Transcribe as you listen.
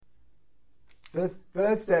The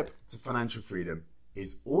third step to financial freedom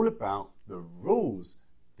is all about the rules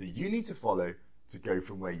that you need to follow to go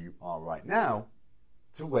from where you are right now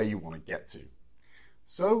to where you want to get to.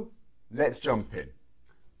 So let's jump in.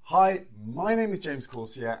 Hi, my name is James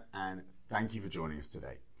Corsier and thank you for joining us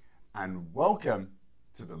today. And welcome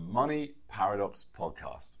to the Money Paradox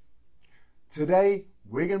podcast. Today,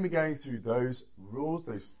 we're going to be going through those rules,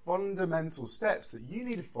 those fundamental steps that you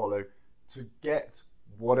need to follow to get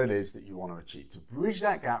what it is that you want to achieve, to bridge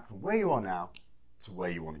that gap from where you are now to where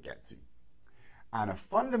you want to get to. And a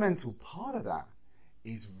fundamental part of that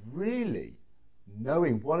is really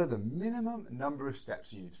knowing what are the minimum number of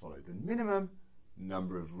steps you need to follow, the minimum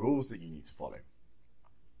number of rules that you need to follow.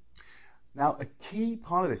 Now, a key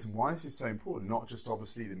part of this and why this is so important, not just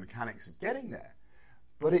obviously the mechanics of getting there,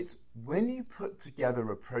 but it's when you put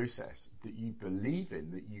together a process that you believe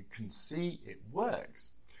in, that you can see it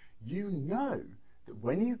works, you know that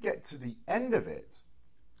when you get to the end of it,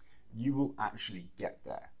 you will actually get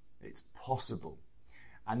there. It's possible.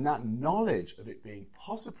 And that knowledge of it being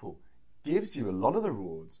possible gives you a lot of the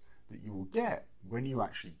rewards that you will get when you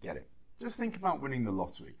actually get it. Just think about winning the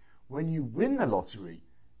lottery. When you win the lottery,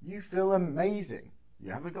 you feel amazing.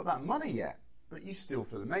 You haven't got that money yet, but you still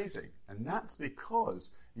feel amazing. And that's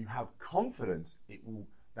because you have confidence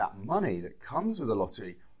that money that comes with the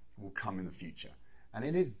lottery will come in the future. And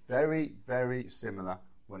it is very, very similar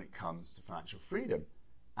when it comes to financial freedom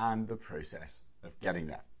and the process of getting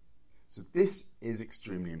there. So this is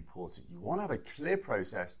extremely important. You want to have a clear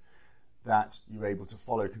process that you're able to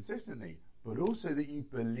follow consistently, but also that you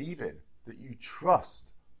believe in, that you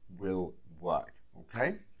trust will work.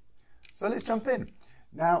 Okay? So let's jump in.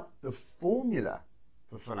 Now, the formula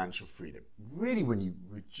for financial freedom, really when you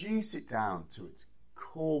reduce it down to its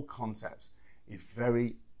core concepts, is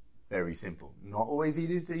very, very simple. Not always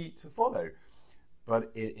easy to follow, but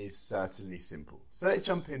it is certainly simple. So let's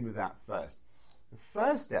jump in with that first. The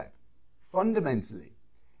first step, fundamentally,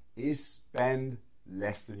 is spend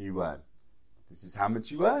less than you earn. This is how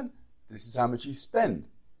much you earn, this is how much you spend.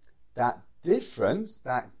 That difference,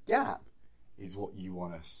 that gap, is what you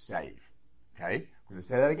want to save. Okay, I'm going to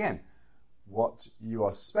say that again. What you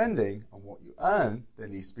are spending and what you earn, there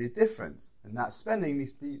needs to be a difference. And that spending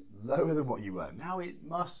needs to be lower than what you earn. Now, it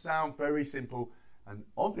must sound very simple and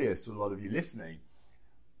obvious to a lot of you listening,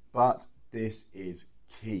 but this is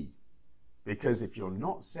key. Because if you're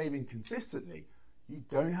not saving consistently, you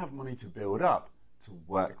don't have money to build up to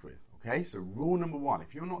work with. Okay, so rule number one,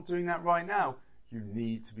 if you're not doing that right now, you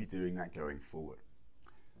need to be doing that going forward.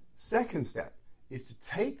 Second step is to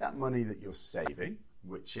take that money that you're saving,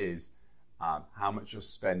 which is how much you're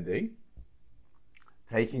spending,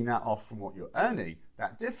 taking that off from what you're earning,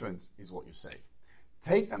 that difference is what you save.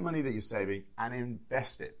 Take that money that you're saving and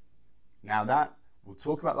invest it. Now we'll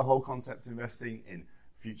talk about the whole concept of investing in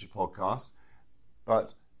future podcasts,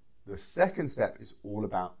 but the second step is all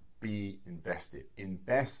about be invested.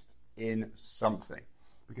 Invest in something.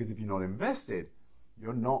 Because if you're not invested,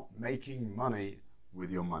 you're not making money with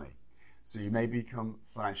your money. So you may become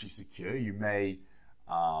financially secure, you may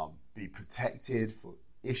be protected for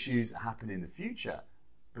issues that happen in the future,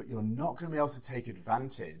 but you're not going to be able to take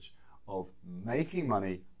advantage of making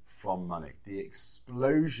money from money, the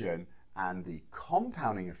explosion and the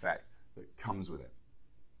compounding effect that comes with it.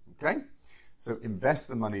 Okay? So invest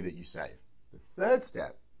the money that you save. The third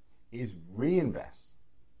step is reinvest.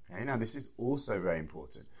 Okay? Now this is also very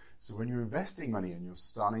important. So when you're investing money and you're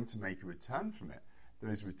starting to make a return from it,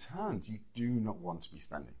 those returns you do not want to be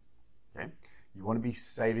spending. Okay? You want to be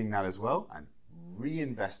saving that as well and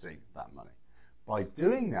reinvesting that money. By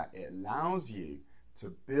doing that, it allows you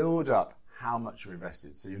to build up how much you're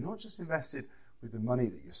invested. So you're not just invested with the money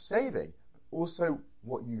that you're saving, but also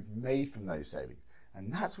what you've made from those savings.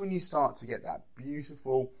 And that's when you start to get that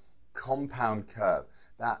beautiful compound curve,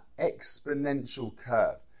 that exponential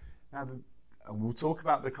curve. Now, we'll talk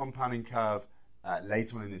about the compounding curve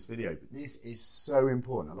later on in this video, but this is so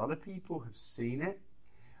important. A lot of people have seen it,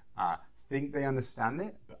 think they understand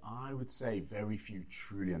it, but I would say very few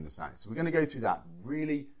truly understand it. So we're going to go through that.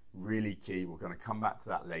 Really, really key. We're going to come back to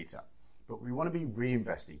that later. But we want to be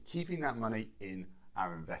reinvesting, keeping that money in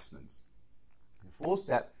our investments. The fourth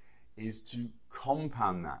step is to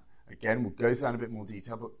compound that. Again, we'll go through that in a bit more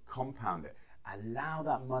detail, but compound it. Allow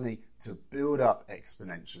that money to build up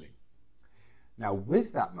exponentially. Now,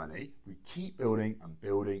 with that money, we keep building and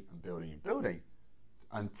building and building and building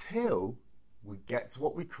until we get to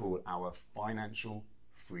what we call our financial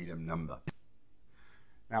freedom number.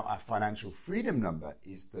 Now, our financial freedom number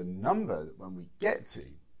is the number that when we get to,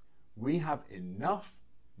 we have enough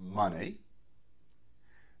money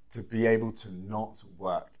to be able to not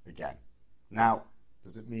work again. Now,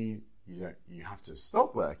 does it mean you have to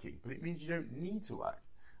stop working? But it means you don't need to work.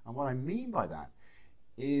 And what I mean by that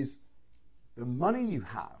is the money you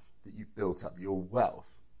have that you've built up, your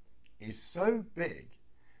wealth, is so big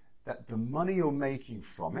that the money you're making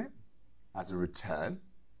from it as a return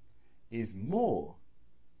is more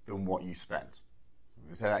than what you spend. So I'm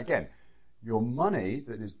going to say that again. Your money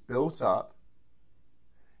that is built up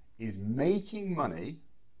is making money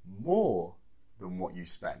more than what you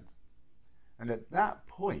spend. And at that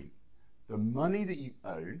point, the money that you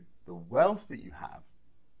own, the wealth that you have,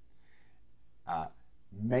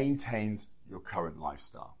 maintains your current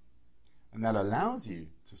lifestyle. And that allows you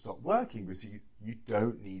to stop working because you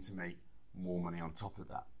don't need to make more money on top of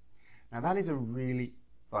that. Now, that is a really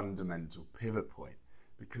fundamental pivot point,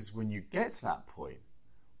 because when you get to that point,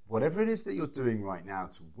 whatever it is that you're doing right now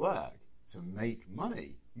to work, to make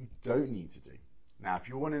money, you don't need to do. Now, if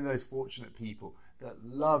you're one of those fortunate people that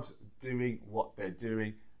loves doing what they're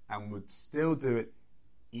doing and would still do it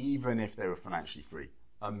even if they were financially free,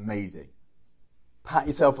 amazing. Pat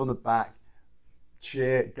yourself on the back,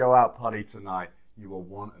 cheer, go out party tonight. You are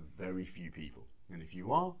one of very few people. And if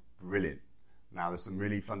you are, brilliant. Now, there's some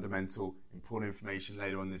really fundamental, important information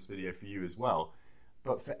later on in this video for you as well.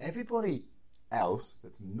 But for everybody else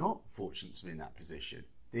that's not fortunate to be in that position,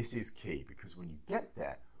 this is key, because when you get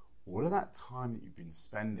there, all of that time that you've been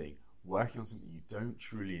spending working on something you don't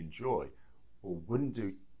truly enjoy or wouldn't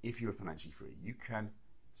do if you were financially free, you can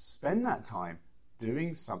spend that time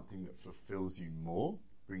doing something that fulfills you more,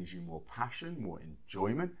 brings you more passion, more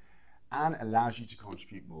enjoyment, and allows you to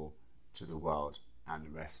contribute more to the world and the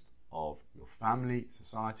rest of your family,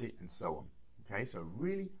 society, and so on. Okay, so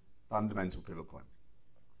really fundamental pivot point.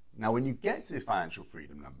 Now, when you get to this financial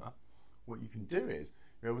freedom number, what you can do is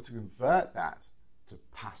you're able to convert that to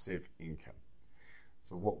passive income.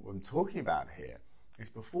 So what I'm talking about here is,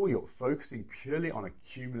 before you're focusing purely on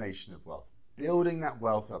accumulation of wealth, building that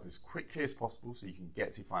wealth up as quickly as possible so you can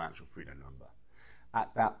get to your financial freedom number.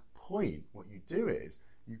 At that point, what you do is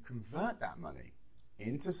you convert that money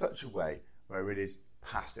into such a way where it is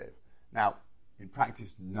passive. Now, in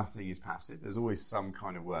practice, nothing is passive. There's always some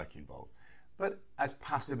kind of work involved, but as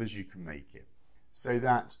passive as you can make it, so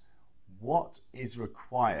that what is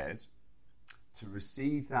required to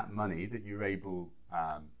receive that money that you're able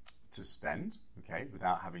to spend, okay,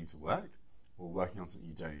 without having to work or working on something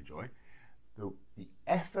you don't enjoy, the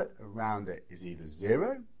effort around it is either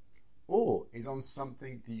zero or is on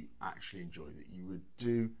something that you actually enjoy, that you would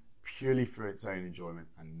do purely for its own enjoyment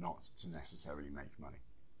and not to necessarily make money.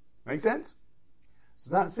 Make sense?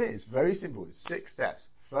 So that's it. It's very simple. It's 6 steps.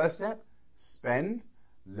 First step, spend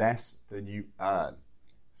less than you earn.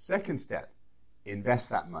 Second step, invest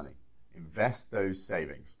that money. Invest those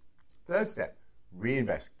savings. Third step,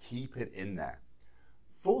 reinvest. Keep it in there.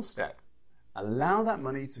 Fourth step, allow that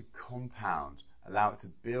money to compound. Allow it to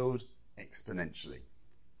build exponentially.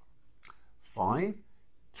 5,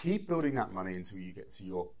 keep building that money until you get to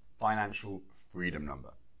your financial freedom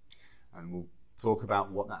number. And we'll talk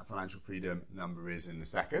about what that financial freedom number is in a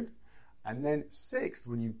second. And then 6th,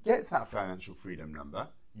 when you get to that financial freedom number,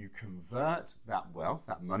 you convert that wealth,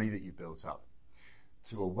 that money that you built up,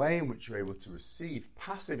 to a way in which you're able to receive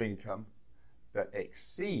passive income that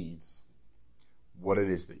exceeds what it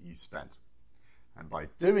is that you spend. And by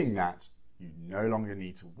doing that, you no longer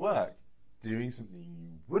need to work doing something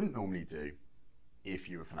you wouldn't normally do if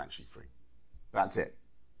you were financially free. That's it.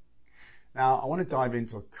 Now, I want to dive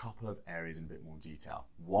into a couple of areas in a bit more detail.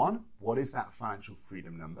 1, what is that financial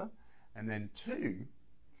freedom number? And then 2,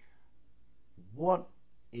 what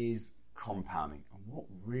is compounding and what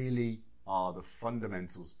really are the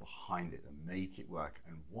fundamentals behind it that make it work,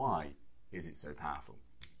 and why is it so powerful?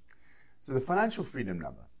 So the financial freedom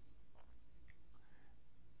number.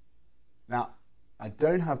 Now, I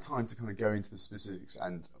don't have time to kind of go into the specifics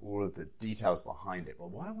and all of the details behind it,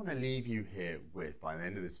 but what I want to leave you here with by the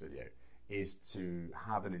end of this video is to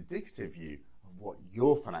have an indicative view of what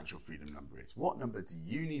your financial freedom number is. What number do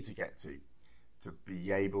you need to get to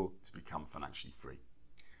be able to become financially free?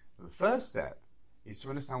 So the first step is to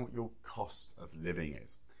understand what your cost of living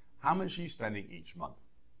is. How much are you spending each month?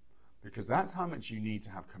 Because that's how much you need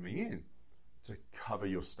to have coming in to cover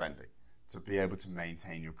your spending, to be able to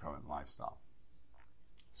maintain your current lifestyle.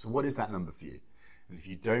 So what is that number for you? And if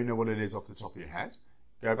you don't know what it is off the top of your head,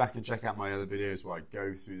 go back and check out my other videos where I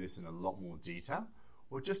go through this in a lot more detail,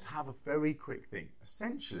 or just have a very quick thing.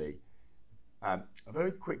 Essentially, a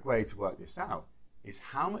very quick way to work this out is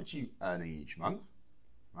how much are you earning each month,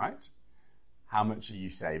 right? How much are you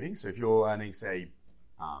saving? So if you're earning, say,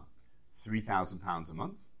 £3,000 a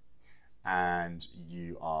month, and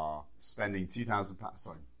you are spending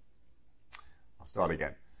 £2,000, I'll start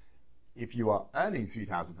again. If you are earning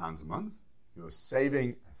 £3,000 a month, you're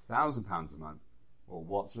saving £1,000 a month, well,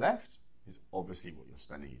 what's left is obviously what you're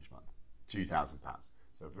spending each month, £2,000.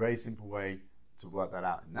 So a very simple way to work that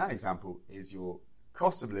out in that example is your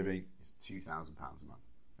cost of living is £2,000 a month.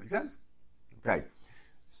 Make sense? Okay.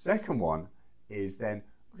 Second one is then,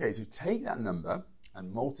 okay, so take that number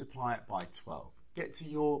and multiply it by 12. Get to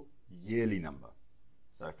your yearly number.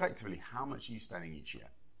 So effectively, how much are you spending each year?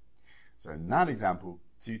 So in that example,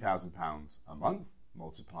 £2,000 a month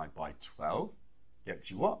multiplied by 12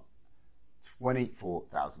 gets you what?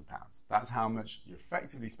 £24,000. That's how much you're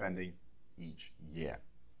effectively spending each year.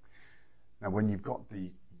 Now, when you've got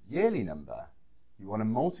the yearly number, you want to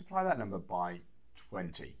multiply that number by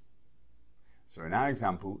 20. So in our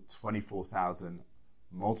example, 24,000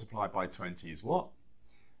 multiplied by 20 is what?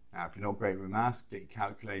 Now, if you're not great with maths, get your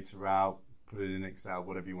calculator out, put it in Excel,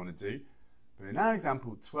 whatever you want to do. But in our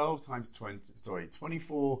example, 24 times 20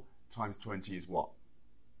 is what?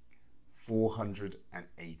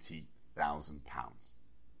 £480,000.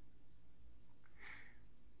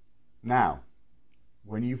 Now,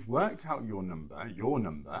 when you've worked out your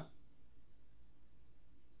number,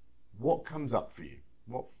 what comes up for you?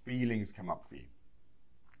 What feelings come up for you?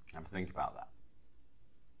 Have a think about that.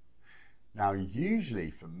 Now,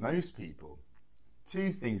 usually for most people,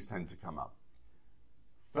 two things tend to come up.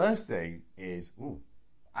 First thing is,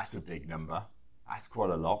 that's a big number. That's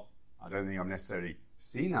quite a lot. I don't think I've necessarily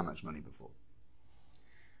seen that much money before.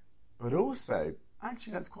 But also,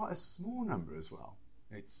 actually, that's quite a small number as well.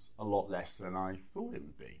 It's a lot less than I thought it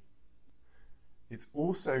would be. It's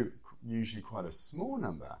also usually quite a small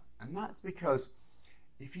number, and that's because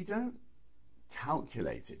if you don't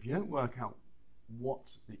calculate it, if you don't work out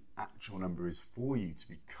what the actual number is for you to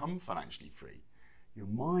become financially free, your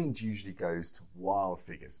mind usually goes to wild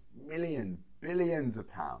figures, millions, billions of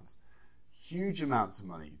pounds, huge amounts of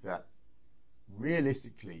money that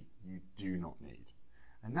realistically you do not need.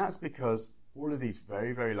 And that's because all of these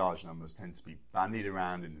very, very large numbers tend to be bandied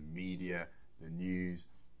around in the media, the news.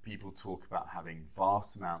 People talk about having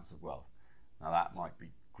vast amounts of wealth. Now that might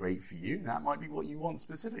be great for you, and that might be what you want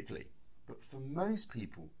specifically. But for most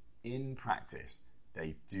people in practice,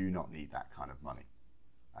 they do not need that kind of money.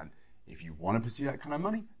 And if you want to pursue that kind of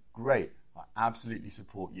money, great. I absolutely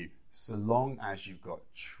support you, so long as you've got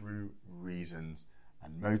true reasons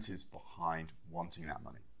and motives behind wanting that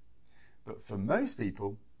money. But for most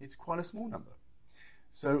people, it's quite a small number.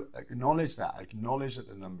 So acknowledge that. Acknowledge that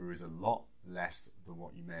the number is a lot less than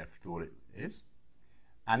what you may have thought it is.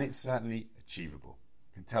 And it's certainly achievable.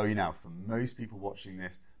 I can tell you now, for most people watching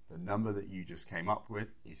this, the number that you just came up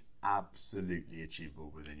with is absolutely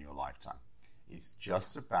achievable within your lifetime. It's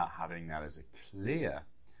just about having that as a clear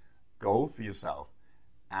goal for yourself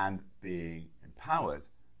and being empowered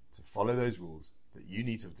to follow those rules that you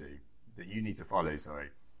need to follow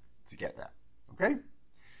to get there. Okay?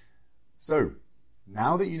 So,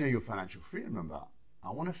 now that you know your financial freedom number,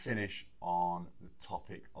 I want to finish on the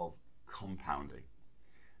topic of compounding.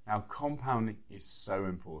 Now, compounding is so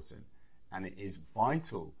important, and it is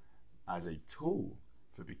vital as a tool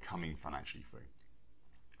for becoming financially free.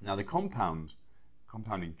 Now, the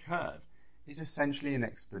compounding curve is essentially an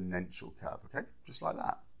exponential curve, okay? Just like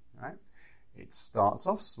that, right? It starts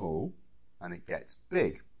off small and it gets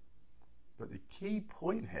big. But the key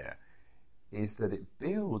point here is that it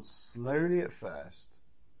builds slowly at first,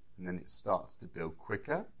 and then it starts to build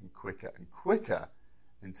quicker and quicker and quicker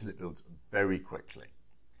until it builds very quickly.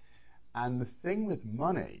 And the thing with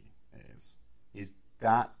money is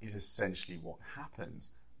that is essentially what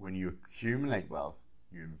happens when you accumulate wealth,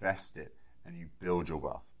 you invest it, and you build your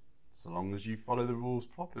wealth. So long as you follow the rules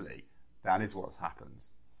properly, that is what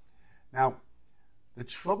happens. Now, the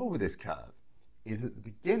trouble with this curve is at the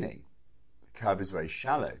beginning, the curve is very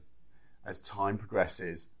shallow. As time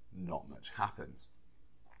progresses, not much happens.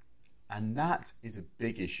 And that is a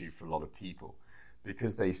big issue for a lot of people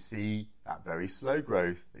because they see that very slow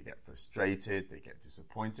growth, they get frustrated, they get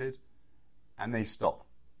disappointed, and they stop.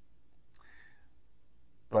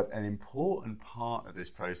 But an important part of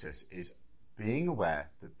this process is being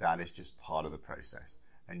aware that that is just part of the process.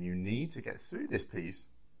 And you need to get through this piece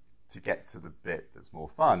to get to the bit that's more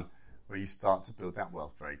fun, where you start to build that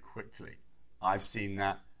wealth very quickly. I've seen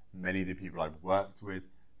that. Many of the people I've worked with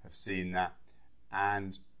have seen that.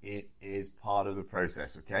 And it is part of the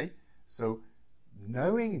process, okay? So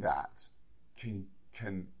knowing that can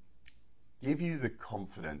give you the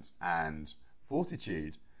confidence and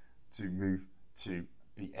fortitude to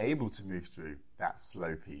be able to move through that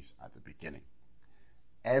slow piece at the beginning.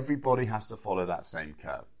 Everybody has to follow that same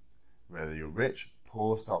curve. Whether you're rich,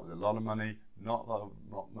 poor, start with a lot of money, not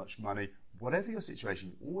much money, whatever your situation,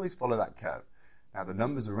 you always follow that curve. Now, the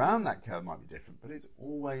numbers around that curve might be different, but it's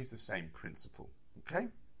always the same principle. Okay?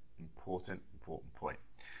 Important point.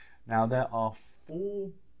 Now, there are 4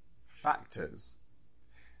 factors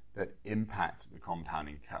that impact the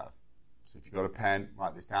compounding curve. So if you've got a pen,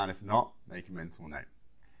 write this down. If not, make a mental note.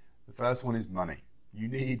 The first one is money. You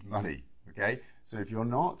need money, okay? So if you're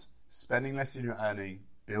not spending less than you're earning,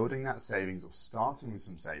 building that savings or starting with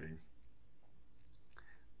some savings,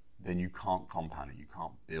 then you can't compound it, you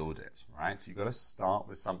can't build it, right? So you've got to start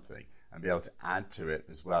with something and be able to add to it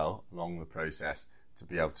as well along the process to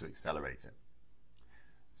be able to accelerate it.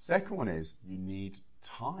 Second one is you need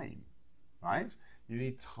time, right? You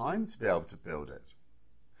need time to be able to build it.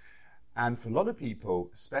 And for a lot of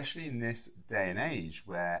people, especially in this day and age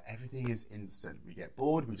where everything is instant, we get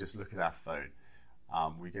bored, we just look at our phone,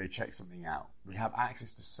 we go check something out. We have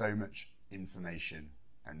access to so much information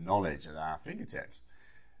and knowledge at our fingertips.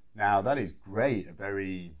 Now, that is great, a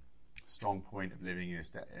very strong point of living in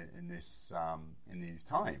these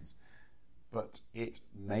times, but it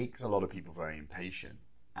makes a lot of people very impatient,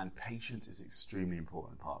 and patience is an extremely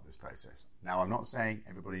important part of this process. Now, I'm not saying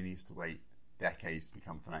everybody needs to wait decades to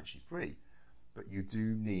become financially free, but you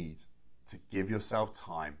do need to give yourself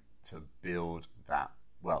time to build that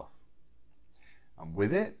wealth. And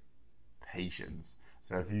with it, patience.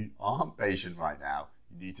 So if you aren't patient right now,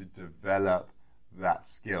 you need to develop that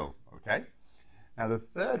skill, okay? Now, the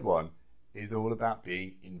third one is all about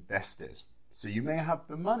being invested. So you may have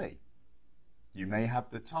the money, you may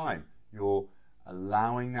have the time, you're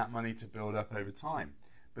allowing that money to build up over time.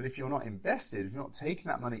 But if you're not invested, if you're not taking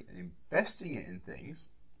that money and investing it in things,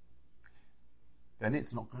 then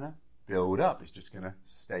it's not going to build up. It's just going to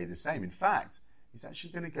stay the same. In fact, it's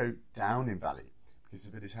actually going to go down in value, because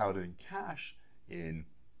if it is held in cash in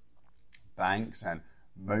banks and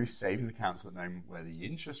most savings accounts at the moment where the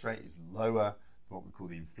interest rate is lower than what we call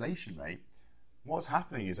the inflation rate, what's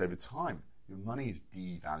happening is over time, your money is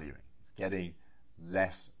devaluing. It's getting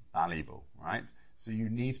less valuable, right? So you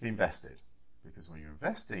need to be invested, because when you're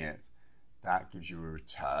investing it, that gives you a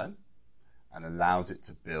return and allows it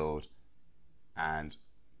to build and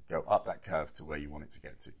go up that curve to where you want it to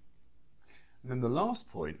get to. And then the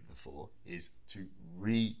last point of the 4 is to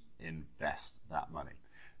reinvest that money.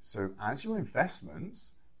 So as your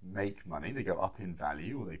investments make money, they go up in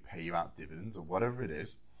value or they pay you out dividends or whatever it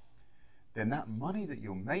is, then that money that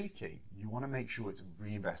you're making, you want to make sure it's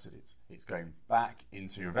reinvested. It's going back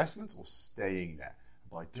into your investments or staying there.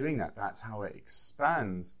 And by doing that, that's how it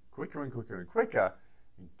expands quicker and quicker and quicker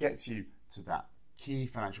and gets you to that key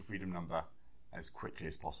financial freedom number as quickly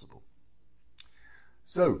as possible.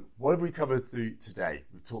 So what have we covered through today?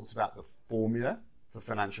 We've talked about the formula for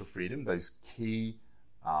financial freedom, those key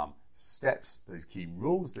steps, those key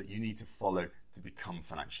rules that you need to follow to become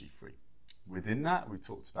financially free. Within that, we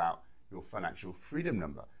talked about your financial freedom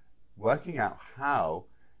number, working out how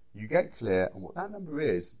you get clear on what that number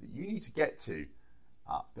is that you need to get to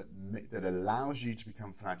that allows you to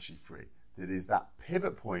become financially free. That is that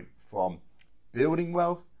pivot point from building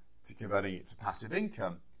wealth to converting it to passive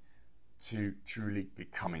income to truly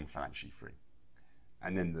becoming financially free.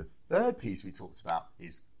 And then the third piece we talked about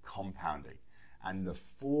is compounding, and the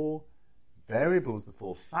 4 variables, the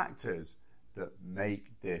 4 factors that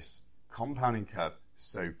make this compounding curve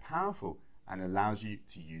so powerful and allows you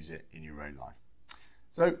to use it in your own life.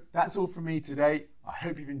 So that's all from me today. I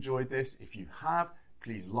hope you've enjoyed this. If you have,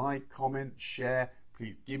 please like, comment, share.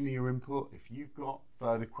 Please give me your input. If you've got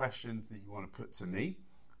further questions that you want to put to me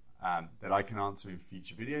that I can answer in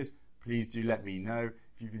future videos, please do let me know.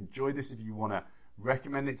 If you've enjoyed this, if you want to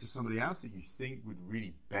recommend it to somebody else that you think would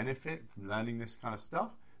really benefit from learning this kind of stuff,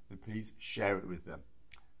 then please share it with them.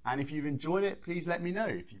 And if you've enjoyed it, please let me know.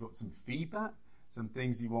 If you've got some feedback, some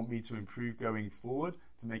things you want me to improve going forward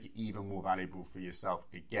to make it even more valuable for yourself,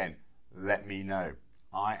 again, let me know.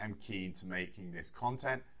 I am keen to making this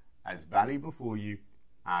content as valuable for you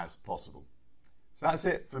as possible. So that's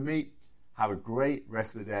it for me. Have a great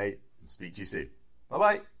rest of the day and speak to you soon.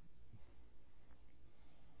 Bye-bye.